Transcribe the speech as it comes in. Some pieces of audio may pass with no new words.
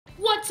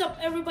What's up,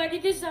 everybody?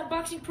 This is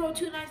Unboxing Pro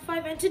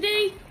 295, and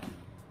today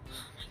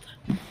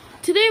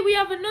we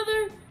have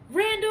another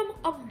random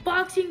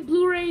unboxing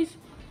Blu-rays,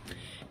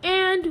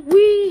 and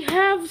we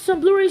have some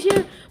Blu-rays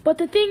here. But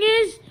the thing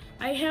is,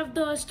 I have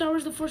the Star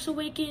Wars: The Force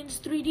Awakens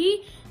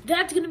 3D.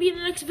 That's gonna be in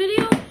the next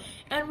video,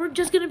 and we're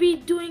just gonna be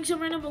doing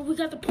some random. We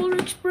got the Polar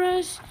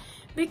Express,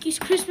 Mickey's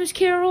Christmas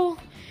Carol,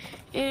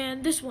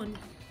 and this one,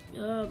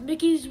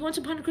 Mickey's Once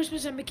Upon a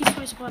Christmas and Mickey's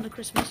Twice Upon a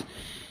Christmas.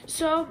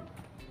 So.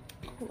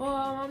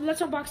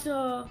 Let's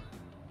unbox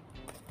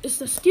it's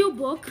the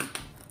SteelBook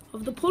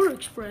of the Polar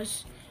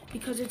Express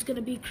because it's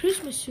gonna be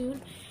Christmas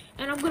soon,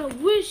 and I'm gonna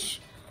wish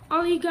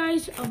all you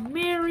guys a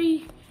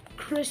Merry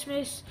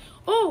Christmas.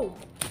 Oh,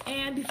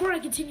 and before I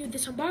continue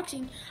this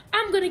unboxing,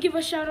 I'm gonna give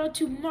a shout out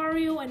to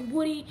Mario and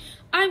Woody.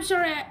 I'm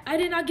sorry I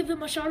did not give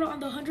them a shout out on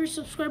the 100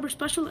 subscriber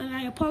special, and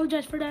I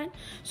apologize for that.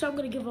 So I'm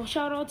gonna give a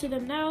shout out to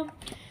them now.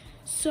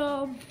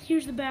 So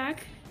here's the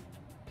back.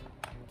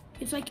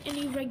 It's like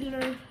any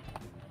regular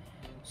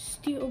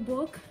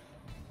SteelBook.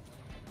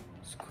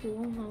 It's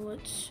cool. Now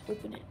let's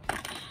open it.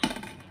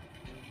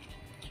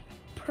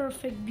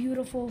 Perfect,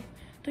 beautiful.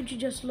 Don't you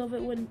just love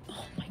it when,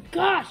 oh my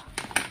gosh,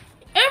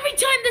 every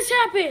time this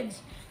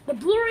happens, the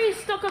Blu-ray is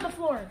stuck on the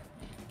floor.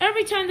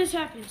 Every time this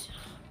happens.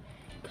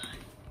 God.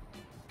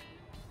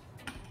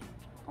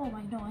 Oh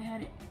my, no, I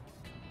had it.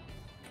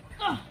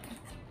 Oh,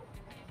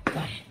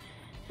 got it.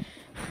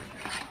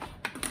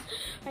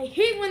 I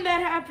hate when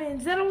that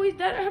happens. That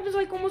happens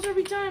like almost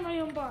every time I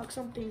unbox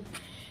something.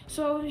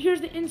 So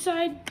here's the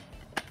inside.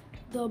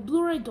 The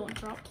Blu-ray, don't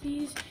drop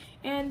please.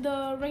 And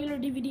the regular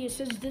DVD, it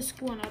says disc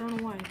 1. I don't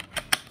know why.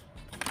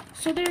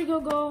 So there you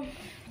go.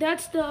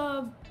 That's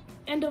the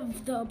end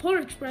of the Polar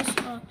Express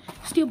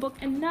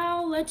SteelBook. And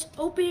now let's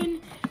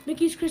open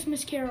Mickey's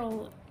Christmas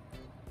Carol.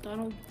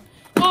 Donald.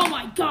 Oh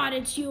my God,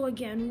 it's you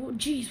again.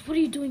 Jeez, what are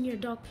you doing here,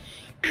 Duck?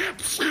 I'm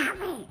sorry.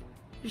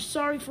 You're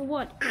sorry for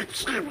what? I'm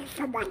sorry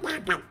for what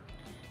happened.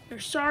 You're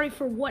sorry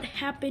for what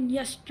happened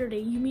yesterday.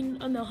 You mean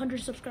on the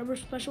 100 subscriber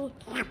special?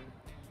 Yeah.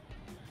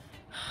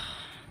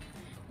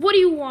 What do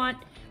you want?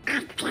 I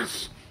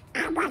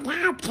want to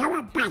help you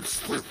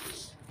unbox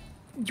this.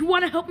 You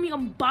want to help me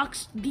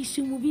unbox these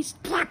two movies?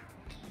 Yeah.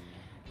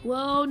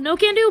 Well, no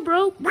can do,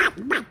 bro. But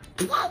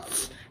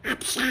please, I'm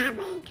sorry.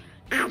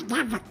 I'll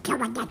never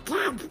do it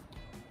again.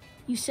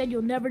 You said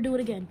you'll never do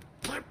it again.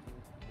 Yeah.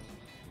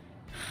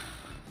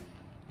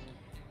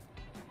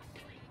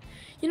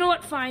 You know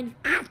what? Fine.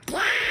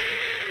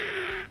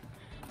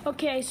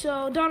 Okay,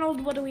 so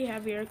Donald, what do we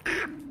have here?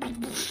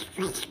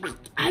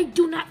 I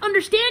do not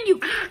understand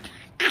you.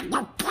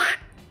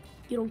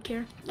 You don't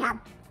care? No.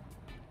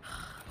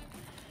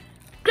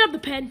 Grab the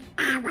pen.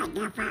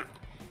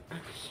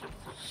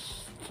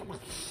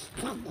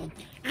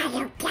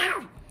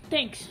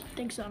 Thanks,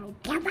 Donald.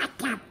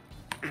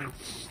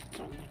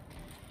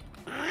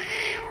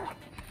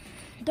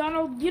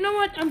 Donald, you know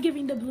what? I'm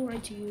giving the Blu-ray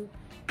to you.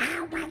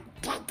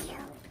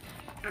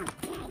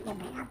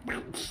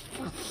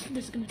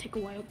 This is gonna take a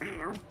while.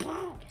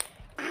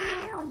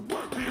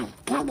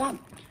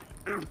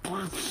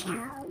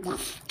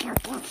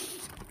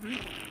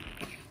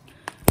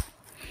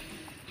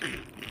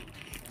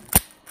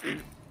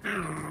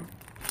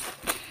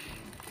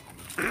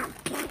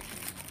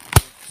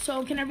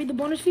 So, can I read the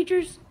bonus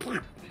features?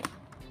 Donald,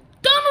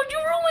 you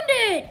ruined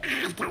it!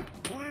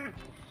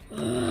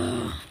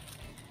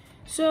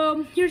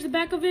 So, here's the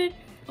back of it.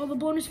 All the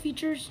bonus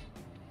features.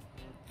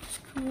 It's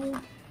cool.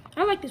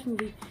 I like this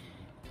movie.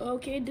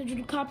 Okay,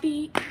 digital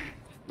copy.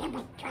 You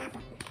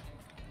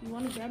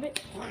want to grab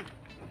it?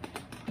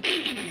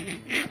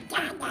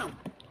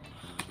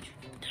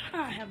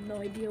 I have no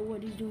idea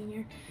what he's doing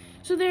here.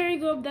 So there you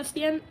go. That's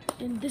the end.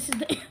 And this is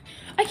the...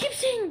 I keep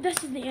saying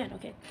this is the end.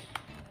 Okay.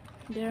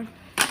 There.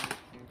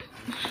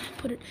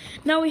 Put it.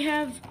 Now we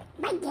have...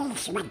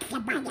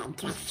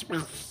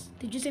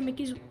 Did you say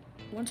Mickey's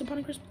Once Upon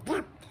a Christmas?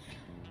 Yeah.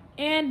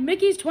 And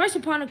Mickey's Twice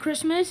Upon a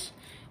Christmas.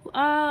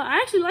 I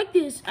actually like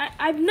this.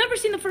 I've never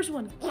seen the first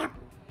one. Yeah.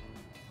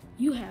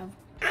 You have.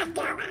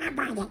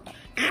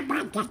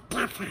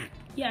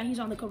 Yeah, he's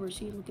on the cover.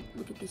 See,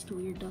 look at this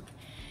 2-eared duck.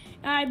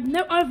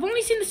 I've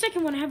only seen the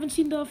second one. I haven't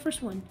seen the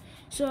first one.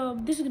 So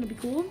this is gonna be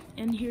cool.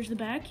 And here's the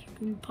back. You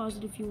can pause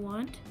it if you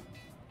want.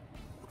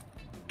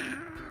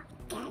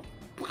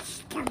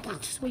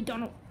 Just wait,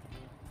 Donald.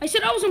 I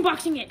said I was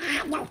unboxing it.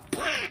 Oh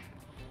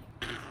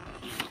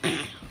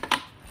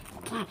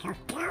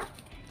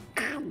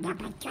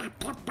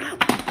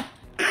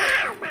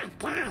my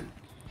God.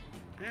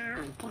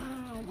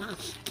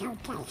 Let's do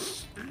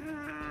this.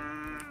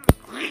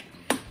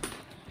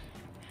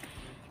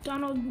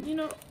 Donald, you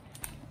know,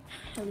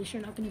 at least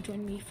you're not going to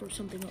join me for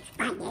something else.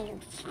 Oh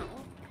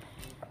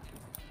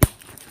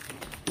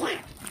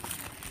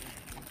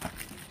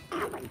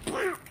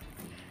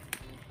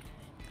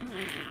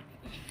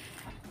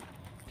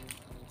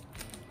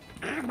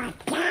my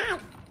God.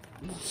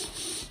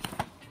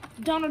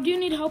 Donald, do you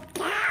need help?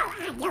 No, I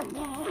don't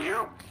need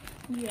help.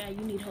 Yeah,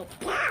 you need help.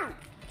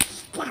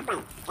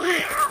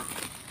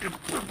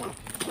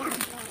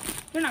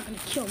 You're not gonna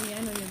kill me. I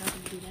know you're not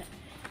gonna do that.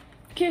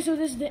 Okay, so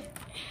this is the...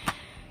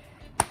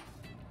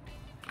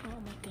 Oh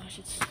my gosh,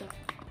 it's stuck.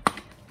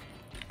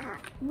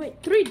 Wait,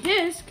 3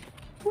 discs?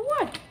 For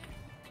what?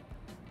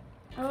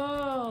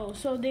 Oh,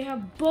 so they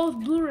have both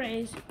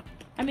Blu-rays.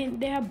 I mean,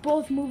 they have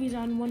both movies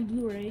on one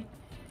Blu-ray.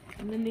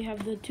 And then they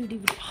have the 2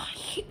 DVDs. Oh, I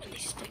hate when they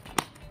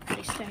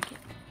stack it.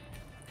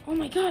 Oh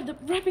my god, the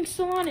wrapping's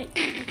still on it.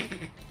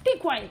 Be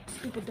quiet,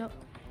 stupid duck.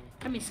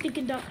 I mean,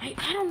 stinking duck. I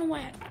don't know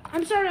why.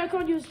 I'm sorry I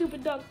called you a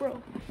stupid duck,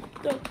 bro.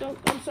 Duck,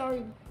 I'm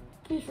sorry.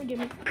 Please forgive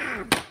me.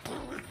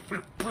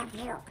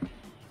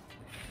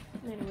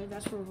 Anyway,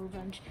 that's for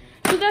revenge.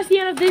 So that's the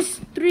end of this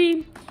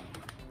 3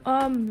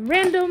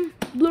 random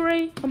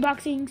Blu-ray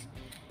unboxings.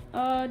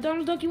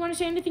 Donald Duck, you want to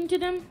say anything to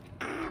them?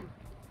 I'm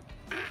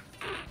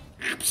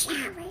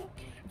sorry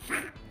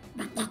for what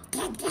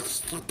you did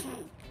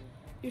yesterday.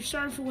 You're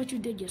sorry for what you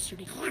did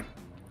yesterday. Well,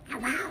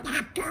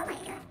 not doing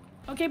it.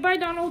 Okay, bye,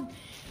 Donald.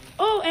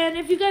 Oh, and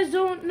if you guys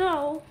don't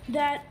know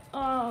that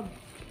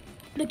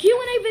the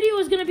Q&A video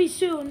is gonna be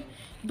soon,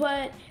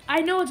 but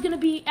I know it's gonna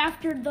be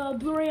after the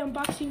Blu-ray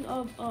unboxing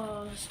of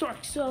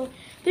Stork. So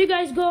there you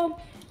guys go.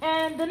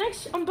 And the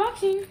next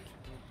unboxing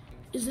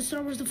is the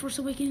Star Wars: The Force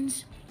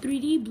Awakens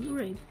 3D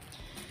Blu-ray.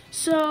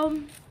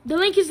 So the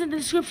link is in the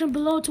description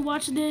below to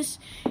watch this.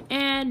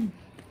 And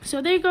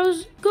so there you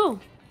goes. Go.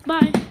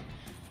 Bye.